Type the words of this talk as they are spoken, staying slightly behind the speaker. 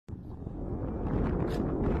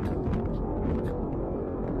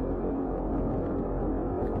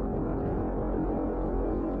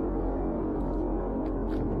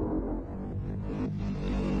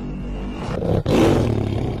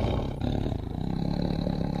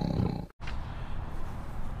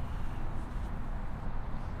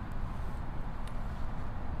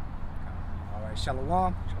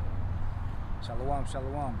Shalom. Shalom,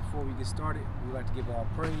 shalom. Before we get started, we'd like to give all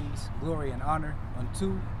praise, glory, and honor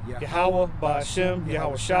unto Yahweh, Ba'ashem,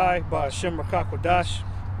 Yahweh Shai, Ba'ashem Rakakwadash,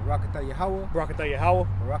 Barakatah Yahweh, Barakatah Yahweh,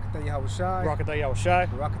 Barakatah Yahweh Shai, Barakatah Yahweh Shai,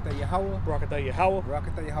 Barakatah Yahweh, Barakatah Yahweh,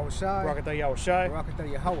 Barakatah Yahweh Shai, Barakatah Yahweh Shai,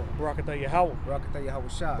 Barakatah Yahweh, Barakatah Yahweh, Barakatah Yahweh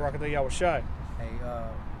Shai. Barakatah Yahweh Shai. Hey,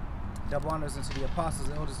 double honors unto the apostles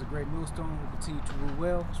and elders of Great Millstone who continue to rule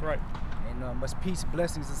well. That's right. And much peace,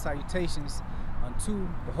 blessings, and salutations unto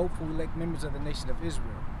the hopeful elect members of the nation of Israel.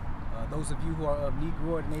 Those of you who are of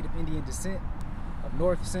Negro or Native Indian descent, of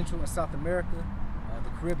North, Central, and South America, the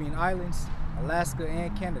Caribbean islands, Alaska,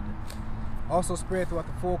 and Canada. Also spread throughout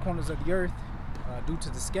the four corners of the earth due to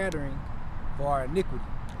the scattering for our iniquity.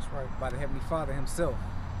 That's right. By the Heavenly Father himself.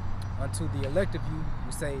 Unto the elect of you,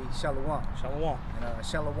 we say Shalom. Shalom. And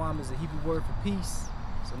Shalom is a Hebrew word for peace.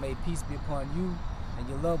 So may peace be upon you and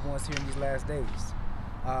your loved ones here in these last days.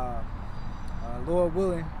 Lord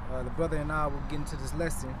willing, the brother and I will get into this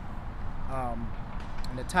lesson.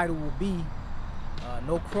 And the title will be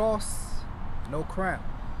No Cross, No Crown.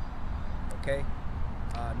 Okay?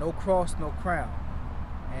 No cross, no crown.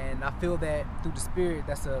 And I feel that through the Spirit,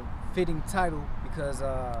 that's a fitting title because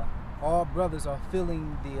all brothers are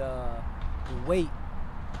feeling the weight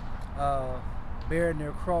of bearing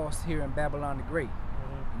their cross here in Babylon the Great.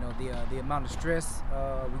 You know, the amount of stress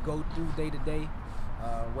we go through day to day,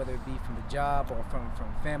 whether it be from the job or from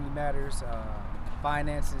family matters,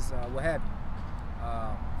 finances, what have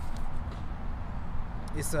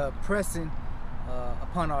you. It's pressing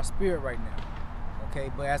upon our spirit right now. Okay,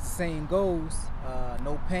 but as the saying goes,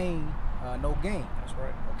 no pain, no gain. That's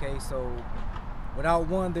right. Okay, so without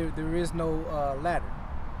one, there is no ladder.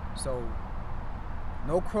 So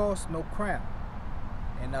no cross, no crown.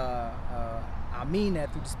 And I mean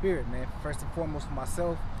that through the Spirit, man. First and foremost for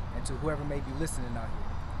myself and to whoever may be listening out here.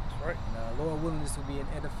 That's right. And Lord willing, this will be an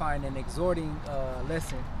edifying and exhorting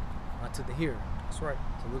lesson to the hearer. That's right.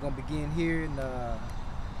 So we're going to begin here in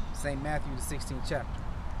St. Matthew, the 16th chapter.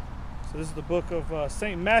 So this is the book of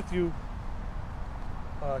St. Matthew,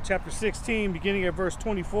 chapter 16, beginning at verse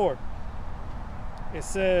 24. It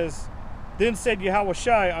says, Then said Yahweh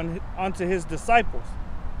Shai unto his disciples,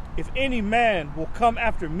 If any man will come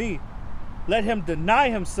after me, let him deny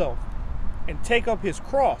himself and take up his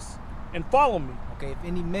cross and follow me. Okay, if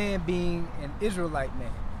any man being an Israelite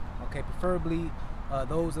man, okay, preferably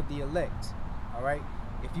those of the elect, all right?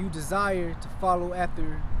 If you desire to follow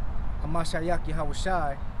after Hamashiach Yahweh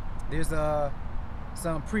Shai, there's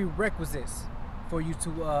some prerequisites for you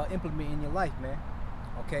to implement in your life, man.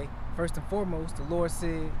 Okay, first and foremost, the Lord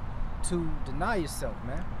said to deny yourself,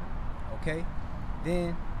 man. Okay,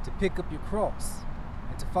 then to pick up your cross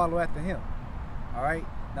and to follow after Him. All right.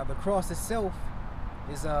 Now the cross itself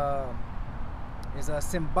is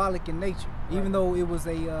symbolic in nature, right. Even though it was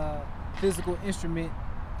a physical instrument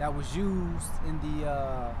that was used in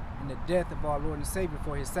the death of our Lord and Savior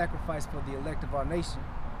for His sacrifice for the elect of our nation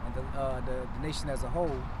and the nation as a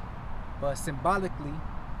whole. But symbolically,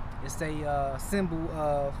 it's a symbol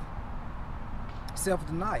of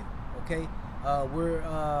self-denial. Okay, we're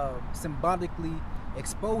symbolically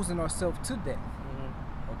exposing ourselves to death.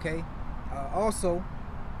 Okay, also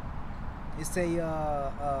it's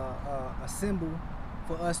a symbol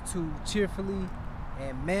for us to cheerfully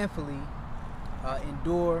and manfully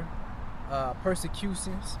endure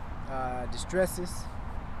persecutions, distresses,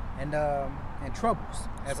 and troubles,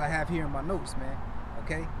 as I have here in my notes, man.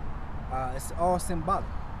 Okay, it's all symbolic.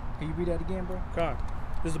 Can you read that again, bro? Okay.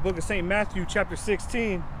 This is the book of St. Matthew, chapter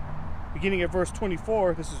 16, beginning at verse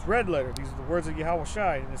 24. This is red letter. These are the words of Yahweh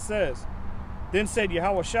Shai, and it says, Then said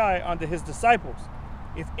Yahweh Shai unto his disciples,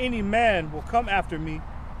 If any man will come after me,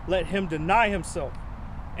 let him deny himself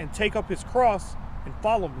and take up his cross and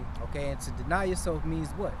follow me. Okay, and to deny yourself means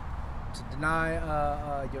what? To deny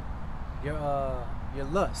your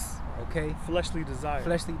lusts. Okay, fleshly desires.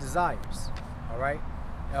 Fleshly desires. All right,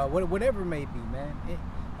 whatever it may be, man.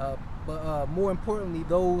 But more importantly,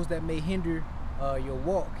 those that may hinder your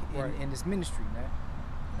walk in this ministry, man.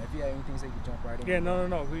 Now, if you have anything, so you can jump right in. Yeah, no.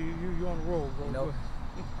 You on the roll, bro. You know,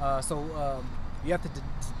 so you have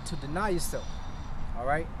to deny yourself. All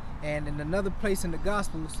right. And in another place in the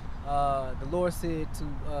Gospels, the Lord said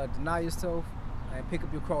to deny yourself and pick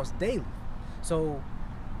up your cross daily. So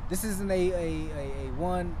this isn't a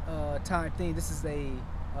one-time thing. This is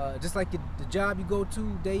just like the job you go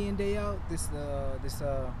to day in, day out. This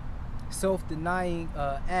self-denying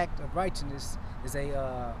act of righteousness is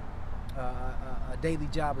a daily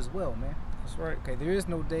job as well, man. That's right. Okay, there is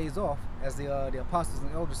no days off, as the apostles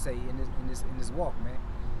and elders say in this walk, man.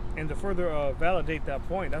 And to further validate that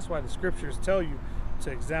point, that's why the scriptures tell you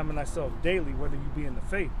to examine thyself daily, whether you be in the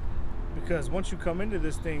faith. Because once you come into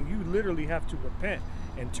this thing, you literally have to repent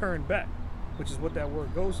and turn back, which is what that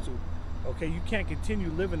word goes to. Okay, you can't continue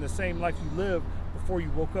living the same life you lived before you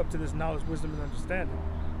woke up to this knowledge, wisdom, and understanding.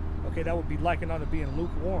 Okay, that would be likened on to being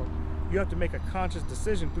lukewarm. You have to make a conscious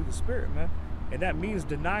decision through the Spirit, man. And that means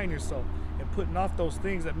denying yourself and putting off those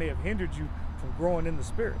things that may have hindered you from growing in the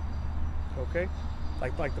Spirit. Okay?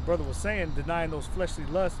 Like the brother was saying, denying those fleshly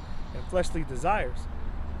lusts and fleshly desires,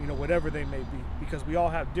 you know, whatever they may be. Because we all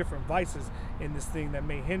have different vices in this thing that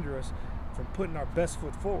may hinder us from putting our best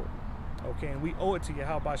foot forward. Okay? And we owe it to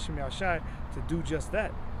Yahweh Shem Shai to do just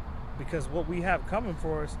that. Because what we have coming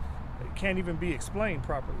for us, it can't even be explained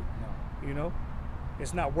properly. No. You know?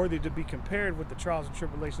 It's not worthy to be compared with the trials and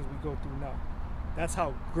tribulations we go through now. That's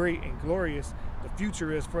how great and glorious the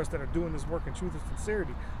future is for us that are doing this work in truth and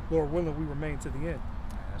sincerity. Lord willing, we remain to the end.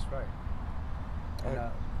 That's right.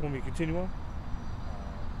 And, want me to continue on?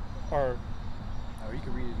 Or you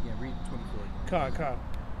can read it again. Read 24 again. Con.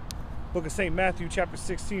 Book of St. Matthew, chapter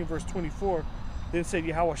 16, verse 24. Then said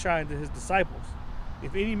Yahweh Shai unto his disciples,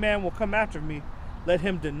 if any man will come after me, let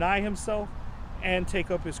him deny himself and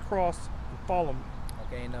take up his cross and follow me.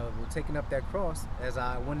 Okay, and we're taking up that cross, as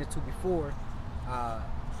I went into before,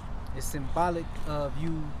 it's symbolic of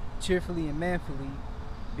you cheerfully and manfully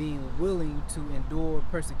being willing to endure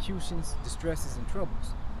persecutions, distresses, and troubles.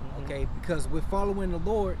 Mm-hmm. Okay, because we're following the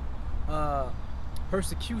Lord,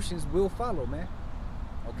 persecutions will follow, man.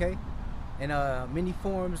 Okay, in many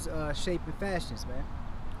forms, shape, and fashions, man.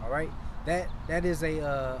 All right, that is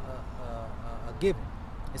a given.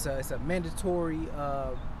 It's a mandatory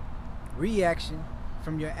reaction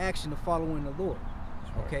from your action of following the Lord.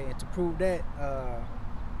 Right. Okay, and to prove that,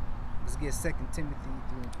 let's get 2 Timothy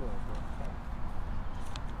 3 and 12. Bro.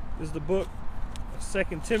 This is the book of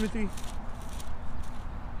 2 Timothy,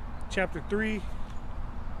 chapter 3,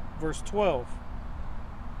 verse 12.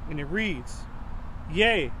 And it reads,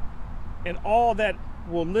 yea, and all that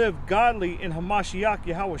will live godly in Hamashiach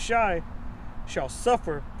Yahweh Shai shall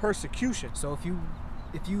suffer persecution. So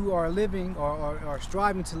if you are living or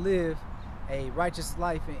striving to live a righteous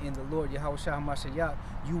life in the Lord Yahweh Shai HaMashiach,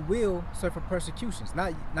 you will suffer persecutions.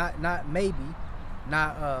 Not maybe,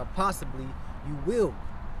 not possibly. You will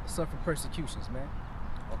suffer persecutions, man.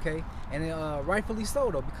 Okay, and rightfully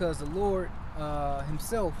so though, because the Lord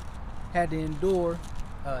Himself had to endure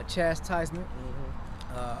chastisement,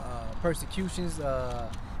 persecutions,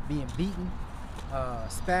 being beaten,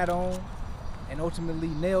 spat on, and ultimately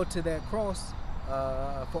nailed to that cross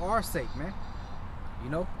for our sake, man. You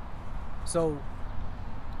know. So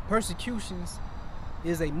persecutions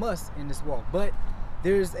is a must in this walk, but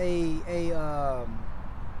there's a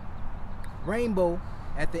rainbow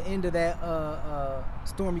at the end of that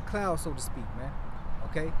stormy cloud, so to speak, man.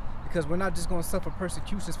 Okay, because we're not just going to suffer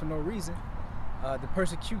persecutions for no reason. The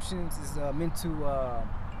persecutions is meant to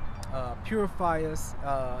purify us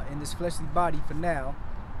in this fleshly body for now,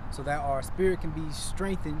 so that our spirit can be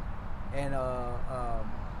strengthened and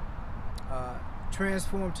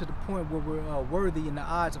transformed to the point where we're worthy in the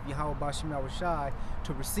eyes of Yahweh Bashim Yahushai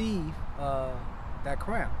to receive that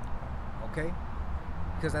crown. Okay?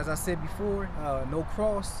 Because as I said before, no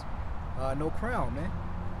cross, no crown, man.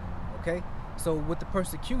 Okay? So with the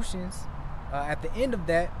persecutions, at the end of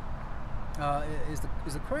that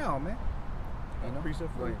is a crown, man. You know?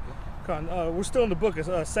 Precept for you. Go ahead. We're still in the book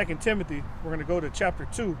of 2 Timothy. We're going to go to chapter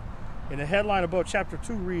 2. And the headline above chapter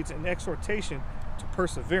 2 reads, an exhortation to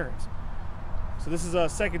perseverance. So this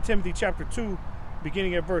is 2 Timothy chapter 2,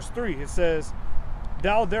 beginning at verse 3. It says,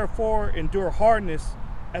 thou therefore endure hardness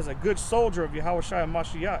as a good soldier of Yahweh Shai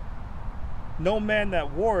HaMashiach. No man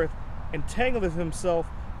that warreth entangleth himself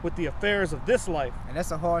with the affairs of this life. And that's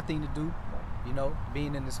a hard thing to do, you know,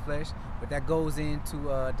 being in this flesh. But that goes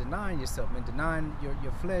into denying yourself and denying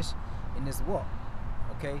your flesh in this walk.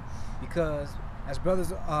 Okay? Because as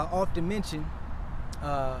brothers often mention,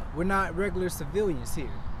 we're not regular civilians here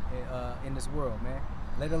in this world, man.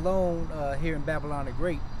 Let alone here in Babylon the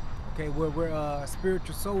Great. Okay, where we're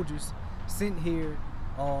spiritual soldiers sent here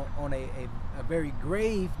on a very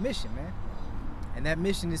grave mission, man. And that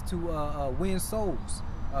mission is to win souls,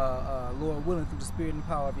 Lord willing, through the spirit and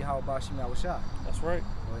power of Yahweh Bashim Yahushai. That's right.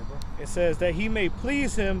 Go ahead, bro. It says that he may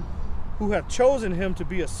please him who hath chosen him to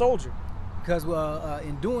be a soldier. Because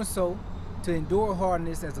in doing so, to endure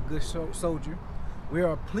hardness as a good soldier, we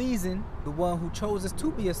are pleasing the one who chose us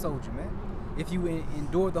to be a soldier, man. If you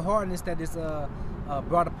endure the hardness that is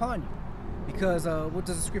brought upon you. Because what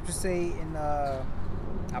does the scripture say in, I'll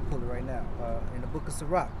pull it right now, in the book of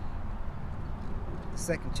Sirach, the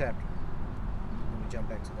 2nd chapter. Let me jump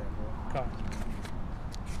back to that, bro. Come.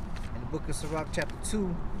 In the book of Sirach, chapter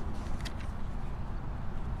 2,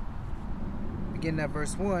 beginning at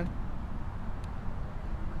verse 1.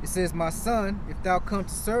 It says, "My son, if thou come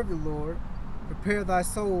to serve the Lord, prepare thy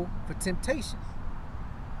soul for temptation."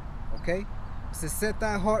 Okay? It says, "Set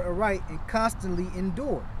thy heart aright and constantly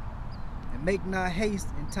endure, and make not haste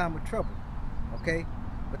in time of trouble." Okay?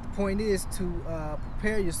 But the point is to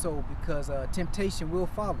prepare your soul, because temptation will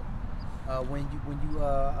follow when you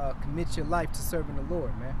commit your life to serving the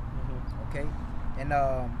Lord, man. Okay? And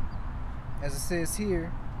as it says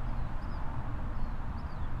here,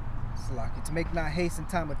 Salaki, to make not haste in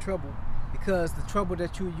time of trouble, because the trouble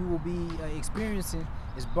that you will be experiencing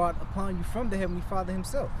is brought upon you from the Heavenly Father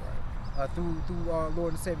Himself, through our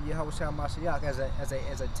Lord and Savior Yahushua Mashiach,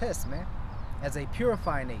 as a test, man, as a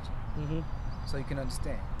purifying agent, so you can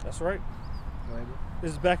understand. That's right. Go ahead, bro.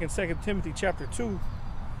 This is back in 2 Timothy chapter 2,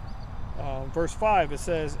 verse 5. It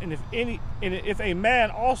says, "And if a man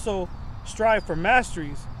also strive for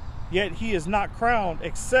masteries, yet he is not crowned,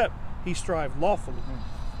 except he strive lawfully."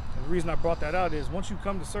 And the reason I brought that out is, once you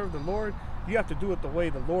come to serve the Lord, you have to do it the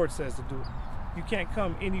way the Lord says to do it. You can't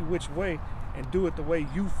come any which way and do it the way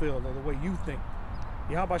you feel or the way you think.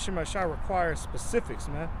 Yahweh Shem Shai requires specifics,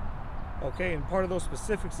 man. Okay, and part of those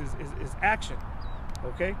specifics is action.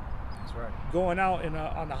 Okay, That's right. going out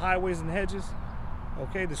on the highways and hedges.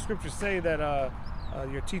 Okay, the scriptures say that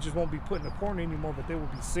your teachers won't be put in a corner anymore, but they will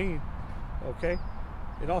be seen. Okay,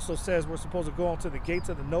 it also says we're supposed to go onto the gates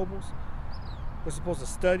of the nobles. We're supposed to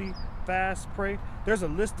study, fast, pray. There's a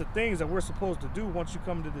list of things that we're supposed to do once you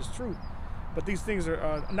come to this truth. But these things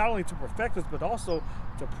are not only to perfect us, but also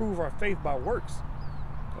to prove our faith by works.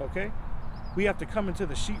 Okay, we have to come into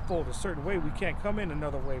the sheepfold a certain way. We can't come in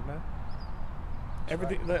another way, man.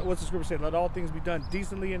 Everything. Right. What's the scripture say? Let all things be done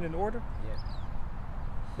decently and in order.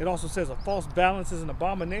 Yeah. It also says a false balance is an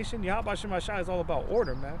abomination. Yahweh Shem Shai is all about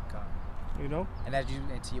order, man. God. You know. And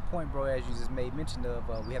to your point, bro, as you just made mention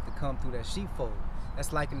of, we have to come through that sheepfold.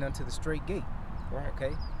 That's likened unto the straight gate. Right.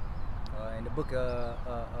 Okay. In the book of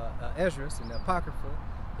Esdras, in the Apocrypha,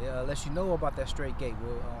 it lets you know about that straight gate.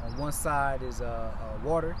 Well, on one side is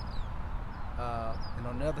water, and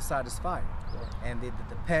on the other side is fire. Right. And the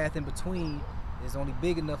path in between is only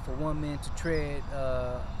big enough for one man to tread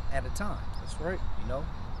at a time. That's right. You know,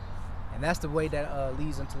 and that's the way that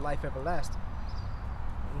leads unto life everlasting.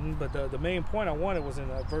 But the main point I wanted was in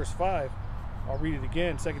verse 5. I'll read it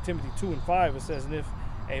again. 2 Timothy 2 and 5. It says, "And if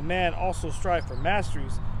a man also strive for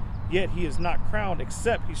masteries, yet he is not crowned,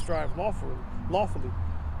 except he strive lawfully."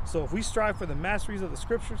 So if we strive for the masteries of the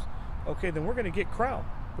scriptures, okay, then we're going to get crowned,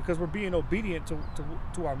 because we're being obedient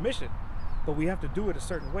to our mission. But we have to do it a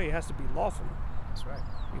certain way. It has to be lawfully. That's right.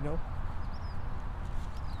 You know.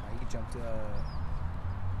 You can jump to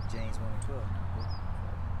James 1 and 12 now, bro.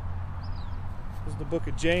 This is the book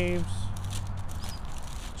of James,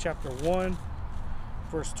 chapter 1,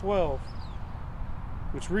 verse 12,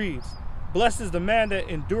 which reads, "Blessed is the man that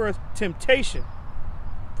endureth temptation,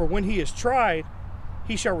 for when he is tried,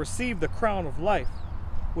 he shall receive the crown of life,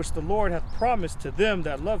 which the Lord hath promised to them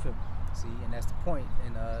that love him." See, and that's the point.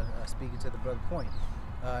 And speaking to the brother point,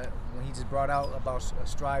 when he just brought out about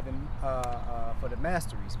striving for the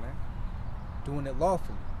masteries, man, doing it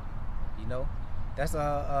lawfully, you know, that's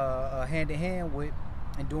hand in hand with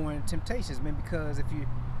enduring temptations, man. Because if you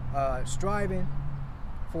striving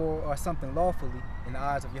for something lawfully in the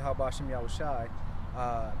eyes of Yahweh Shem Yahushai,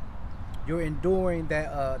 you're enduring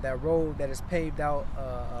that road that is paved out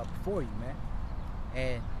before you, man.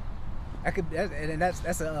 And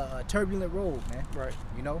that's a turbulent road, man. Right.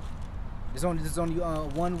 You know, there's only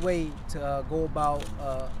one way to go about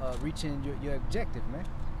reaching your objective, man,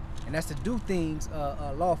 and that's to do things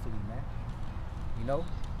lawfully, man. You know,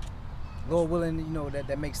 Lord willing, you know,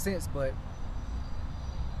 that makes sense. But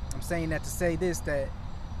I'm saying that to say this, that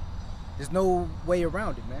there's no way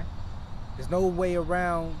around it, man. There's no way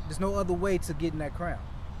around. There's no other way to get in that crown,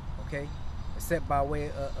 okay, except by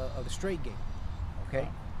way of the straight gate, okay.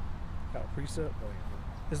 Got a precept. Go ahead, bro.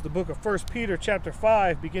 This is the book of 1 Peter chapter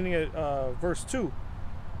 5, beginning at verse 2.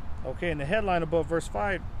 Okay, and the headline above verse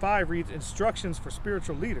 5 reads, "Instructions for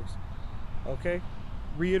spiritual leaders." Okay,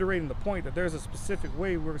 reiterating the point that there's a specific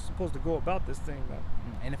way we're supposed to go about this thing, man.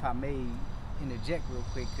 And if I may interject real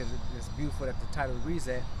quick, because it's beautiful that the title reads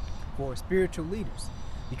that, for spiritual leaders,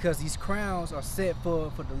 because these crowns are set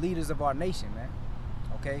for the leaders of our nation, man.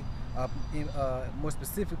 Okay, more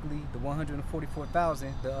specifically, the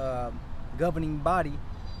 144,000, the governing body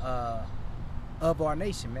of our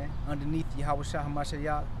nation, man, underneath Yahweh Shah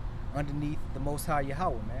HaMashiach, underneath the Most High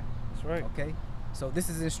Yahweh, man. That's right. Okay, so this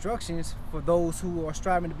is instructions for those who are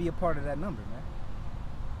striving to be a part of that number, man.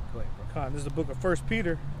 Go ahead, bro. This is the book of 1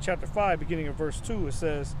 Peter, chapter 5, beginning of verse 2. It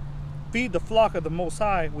says, "Feed the flock of the Most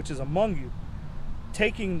High, which is among you,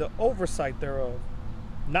 taking the oversight thereof,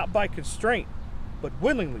 not by constraint, but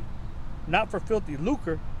willingly, not for filthy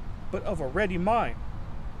lucre, but of a ready mind,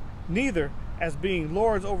 neither as being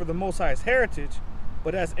lords over the Most High's heritage,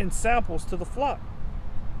 but as ensamples to the flock.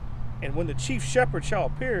 And when the chief shepherd shall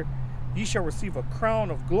appear, ye shall receive a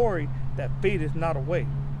crown of glory that fadeth not away."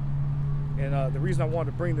 And the reason I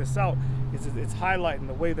wanted to bring this out is it's highlighting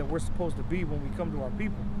the way that we're supposed to be when we come to our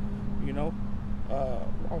people. You know,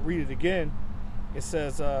 I'll read it again. It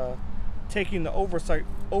says, taking the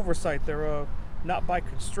oversight thereof, not by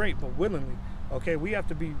constraint, but willingly. Okay, we have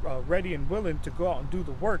to be ready and willing to go out and do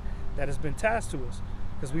the work that has been tasked to us,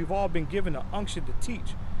 because we've all been given an unction to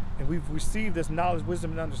teach, and we've received this knowledge,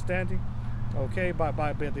 wisdom, and understanding, okay, by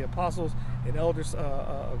the apostles and elders,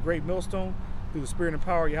 a great millstone, through the spirit and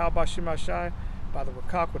power of Yahweh Shem Shai, by the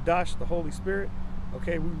Rakak Wadash, the Holy Spirit.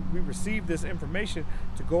 Okay, we received this information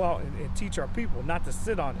to go out and teach our people, not to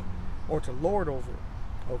sit on it or to lord over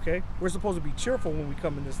it. Okay, we're supposed to be cheerful when we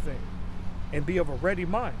come in this thing and be of a ready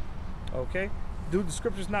mind. Okay, do the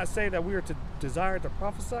scriptures not say that we are to desire to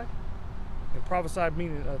prophesy? And prophesy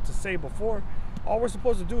meaning to say before. All we're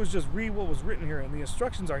supposed to do is just read what was written here, and the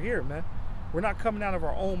instructions are here, man. We're not coming out of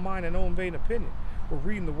our own mind and own vain opinion. We're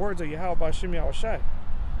reading the words of Yahweh Shem Shai.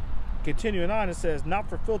 Continuing on, it says, "Not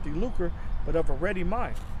for filthy lucre, but of a ready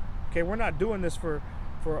mind." Okay, we're not doing this to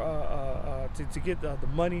get the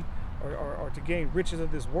money or to gain riches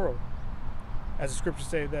of this world. As the scriptures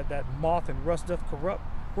say, that moth and rust doth corrupt.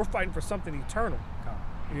 We're fighting for something eternal.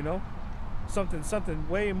 You know, something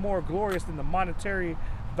way more glorious than the monetary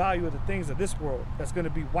value of the things of this world that's going to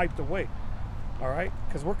be wiped away. All right,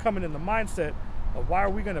 because we're coming in the mindset of why are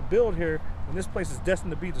we going to build here when this place is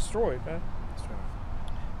destined to be destroyed, man. That's right.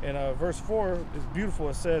 And verse 4 is beautiful.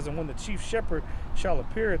 It says, "And when the chief shepherd shall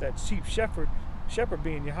appear," that chief shepherd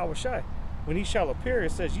being Yahweh Shai, "when he shall appear,"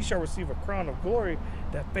 it says, "ye shall receive a crown of glory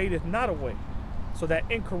that fadeth not away." So that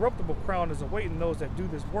incorruptible crown is awaiting those that do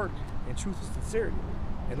this work in truth and sincerity.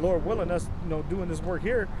 And Lord willing, us, doing this work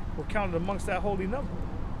here, we're counted amongst that holy number.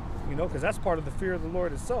 Because that's part of the fear of the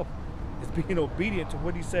Lord itself, is being obedient to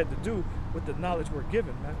what he said to do with the knowledge we're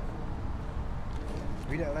given, man.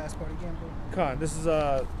 Read that last part again, bro. This is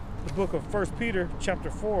the book of 1 Peter,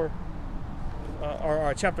 chapter 4,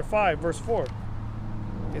 or chapter 5, verse 4.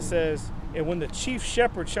 It says, "And when the chief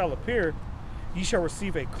shepherd shall appear, ye shall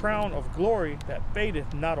receive a crown of glory that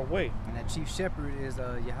fadeth not away." And that chief shepherd is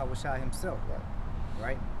Yahweh Shai himself,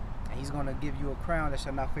 right? And he's going to give you a crown that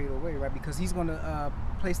shall not fade away, right? Because he's going to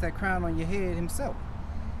place that crown on your head himself.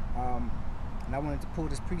 And I wanted to pull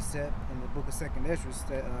this precept in the book of 2nd Ezra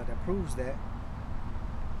that proves that.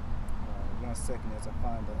 1 second as I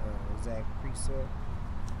find the exact precept.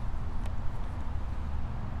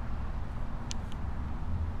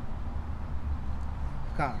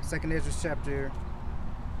 Second Ezra chapter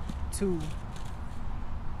 2,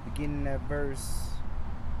 beginning at verse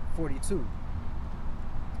 42.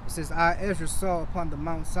 It says, "I, Ezra, saw upon the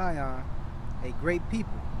Mount Zion a great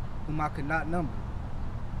people, whom I could not number.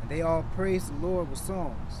 And they all praised the Lord with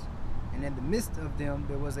songs. And in the midst of them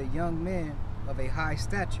there was a young man of a high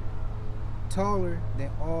stature, taller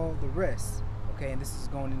than all the rest." Okay, and this is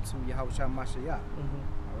going into Yahweh Shai Mashiach.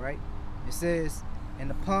 All right. It says,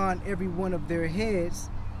 "And upon every one of their heads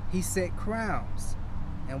he set crowns,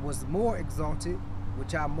 and was more exalted,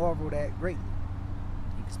 which I marveled at greatly."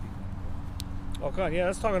 You can speak on it. Okay, yeah,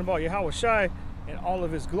 that's talking about Yahweh Shai and all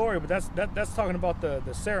of his glory, but that's talking about the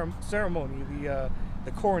ceremony,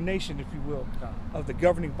 the coronation, if you will, of the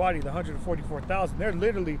governing body, the 144,000. They're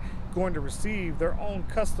literally going to receive their own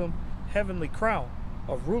custom heavenly crown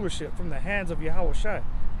of rulership from the hands of Yahweh Shai.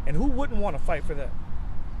 And who wouldn't want to fight for that?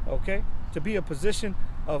 Okay, to be a position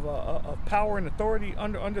of power and authority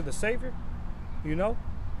under the Savior,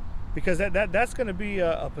 because that's going to be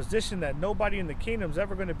a position that nobody in the kingdom is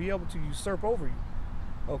ever going to be able to usurp over you.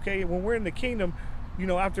 Okay, when we're in the kingdom,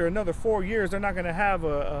 after another 4 years, they're not going to have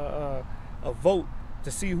a vote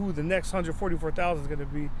to see who the next 144,000 is going to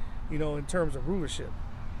be, in terms of rulership.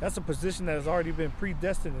 That's a position that has already been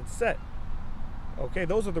predestined and set. Okay,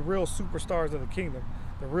 those are the real superstars of the kingdom,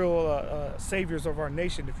 the real saviors of our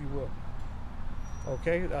nation, if you will.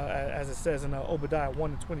 Okay, as it says in Obadiah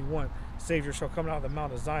 1:21, "Savior shall come out of the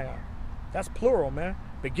Mount of Zion." That's plural, man.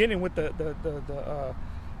 Beginning with the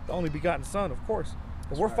only begotten Son, of course.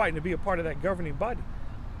 But we're fighting to be a part of that governing body,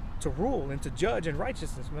 to rule and to judge in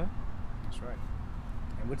righteousness, man. That's right.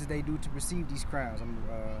 And what did they do to receive these crowns? I'm going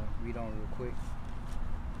to read on real quick.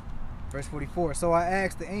 Verse 44, "So I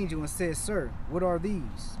asked the angel and said, Sir, what are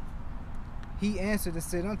these? He answered and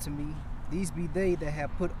said unto me, these be they that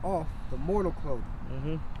have put off the mortal clothing.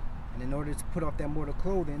 Mm-hmm. And in order to put off that mortal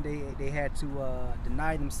clothing, they had to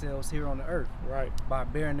deny themselves here on the earth. Right. By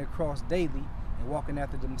bearing their cross daily and walking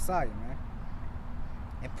after the Messiah, man.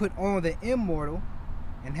 And put on the immortal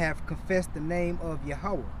and have confessed the name of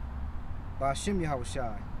Yahweh, by Hashem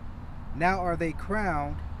Yahushai. Now are they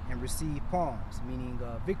crowned and receive palms, meaning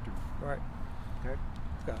victory. Right. Okay.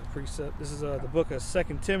 Got a precept. This is the book of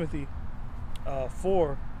 2 Timothy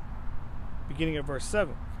 4, beginning at verse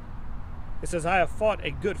 7. It says, I have fought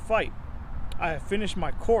a good fight. I have finished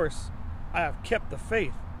my course. I have kept the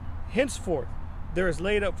faith. Henceforth, there is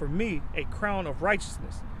laid up for me a crown of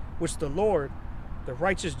righteousness, which the Lord, the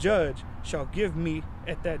righteous judge, shall give me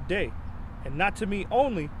at that day. And not to me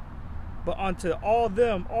only, but unto all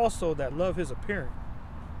them also that love his appearing.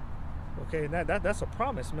 Okay, and that's a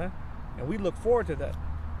promise, man. And we look forward to that.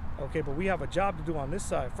 Okay, but we have a job to do on this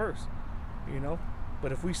side first, you know.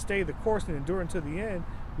 But if we stay the course and endure until the end,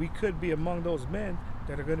 we could be among those men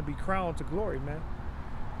that are going to be crowned to glory, man.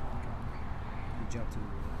 You jump to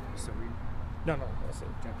No, that's it.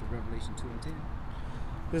 Jump to Revelation 2 and 10.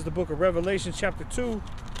 This is the book of Revelation, chapter 2,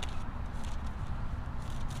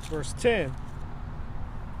 verse 10.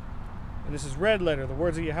 And this is red letter, the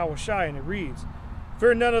words of Yahushai, and it reads,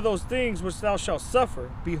 Fear none of those things which thou shalt suffer.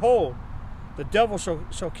 Behold, the devil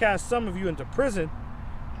shall cast some of you into prison,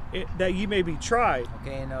 that ye may be tried.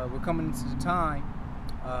 Okay, and we're coming into the time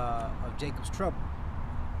of Jacob's trouble.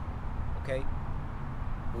 Okay,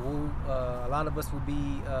 a lot of us will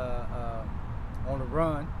be on the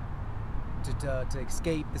run to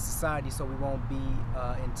escape the society, so we won't be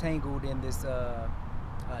entangled in this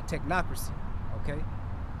technocracy. Okay,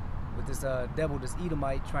 with this devil, this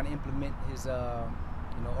Edomite, trying to implement his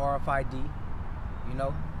RFID, you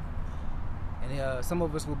know. And some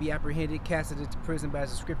of us will be apprehended, casted into prison, but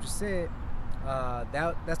as the scripture said,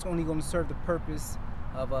 that's only going to serve the purpose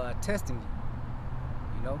of testing you.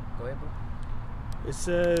 You know? Go ahead, bro. It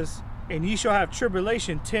says, and ye shall have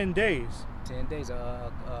tribulation 10 days. 10 days,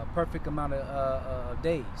 a perfect amount of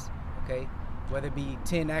days, okay? Whether it be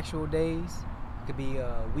 10 actual days, it could be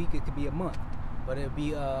a week, it could be a month. But it'll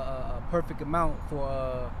be a perfect amount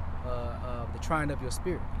for the trying of your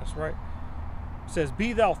spirit. That's right. It says,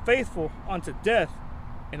 be thou faithful unto death,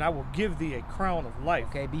 and I will give thee a crown of life.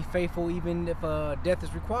 Okay, be faithful even if death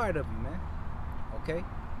is required of you, man. Okay?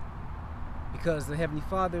 Because the Heavenly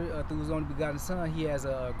Father, through his only begotten Son, he has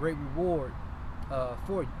a great reward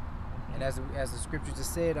for you. And as the scripture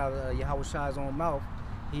just said out of Yahushua's own mouth,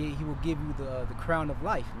 he will give you the crown of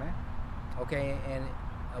life, man. Okay, and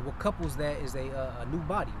what couples that is a new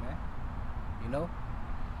body, man. You know?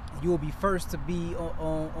 You will be first to be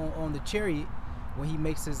on the chariot when he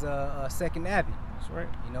makes his second advent. That's right.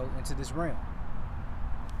 You know, into this realm.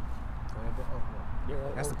 Go ahead, bro. Yeah,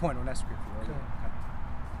 that's the point on that scripture. Right? Okay.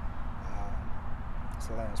 That's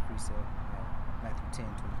the last precept. Matthew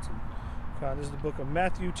 10:22. This is the book of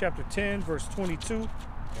Matthew, chapter 10, verse 22. Okay.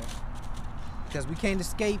 Because we can't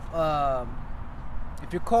escape.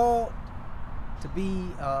 If you're called to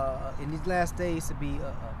be in these last days to be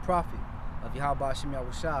a prophet of Yahweh Hashem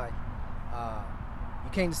Yahushai, you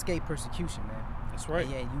can't escape persecution, man. That's right.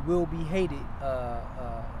 And you will be hated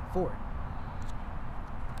for it.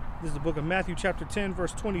 This is the book of Matthew, chapter 10,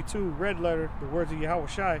 verse 22, red letter, the words of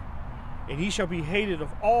Yahushai. And he shall be hated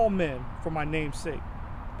of all men for my name's sake.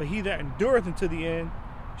 But he that endureth unto the end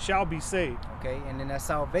shall be saved. Okay, and then that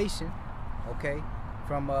salvation, okay,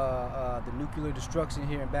 from the nuclear destruction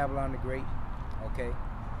here in Babylon the Great, okay,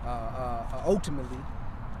 ultimately,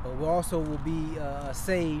 but we also will be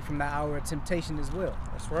saved from the hour of temptation as well.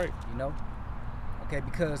 That's right. You know, okay,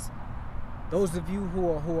 because those of you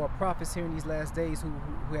who are prophets here in these last days, who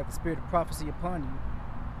have the spirit of prophecy upon you,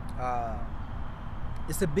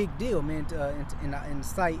 it's a big deal, man, in the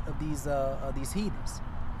sight of these heathens,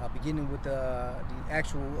 beginning with the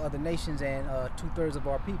actual other nations and 2/3 of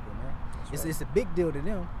our people, man. It's a big deal to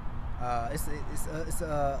them. It's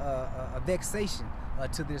a vexation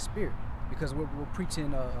to their spirit, because we're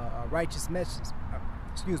preaching a righteous message.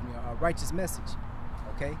 A righteous message.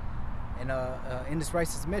 Okay, and in this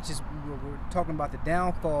righteous message, we're talking about the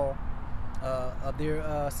downfall of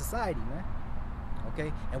their society, man.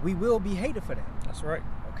 Okay, and we will be hated for that. That's right.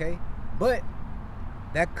 Okay, but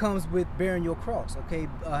that comes with bearing your cross. Okay,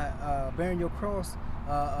 bearing your cross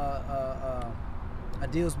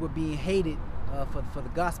deals with being hated for the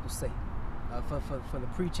gospel's sake, for the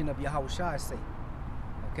preaching of Yahushua's sake.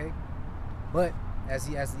 Okay, but as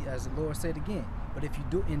the Lord said again, but if you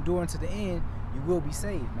do endure unto the end, you will be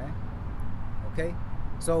saved, man. Okay,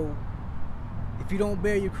 so if you don't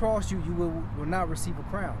bear your cross, you will not receive a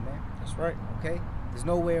crown, man. That's right. Okay? There's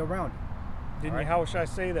no way around it. Didn't All right. Yahushua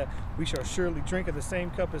say that we shall surely drink of the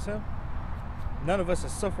same cup as him? None of us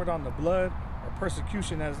has suffered on the blood or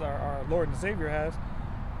persecution as our Lord and Savior has,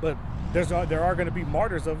 but there are going to be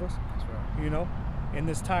martyrs of us, That's right. you know, in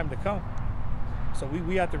this time to come. So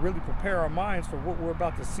we have to really prepare our minds for what we're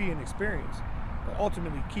about to see and experience, but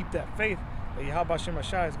ultimately keep that faith that Yahweh Shem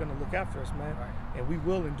Ashai is going to look after us, man, Right. and we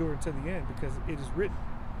will endure until the end because it is written.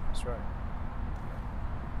 That's right.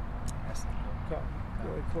 That's it. Go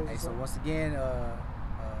ahead, close Hey, this so up. once again,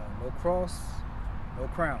 no cross, no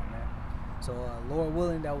crown, man. So Lord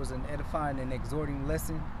willing, that was an edifying and exhorting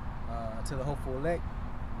lesson to the hopeful elect.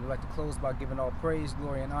 We'd like to close by giving all praise,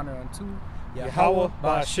 glory, and honor unto Yahweh,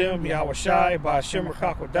 Ba'ashem, Yahweh Shai, Ba'ashem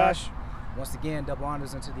Rakakwadash. Once again, double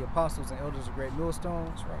honors unto the apostles and elders of Great Millstone.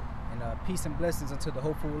 That's right. And peace and blessings unto the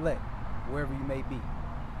hopeful elect, wherever you may be.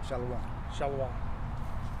 Shalom. Shalom.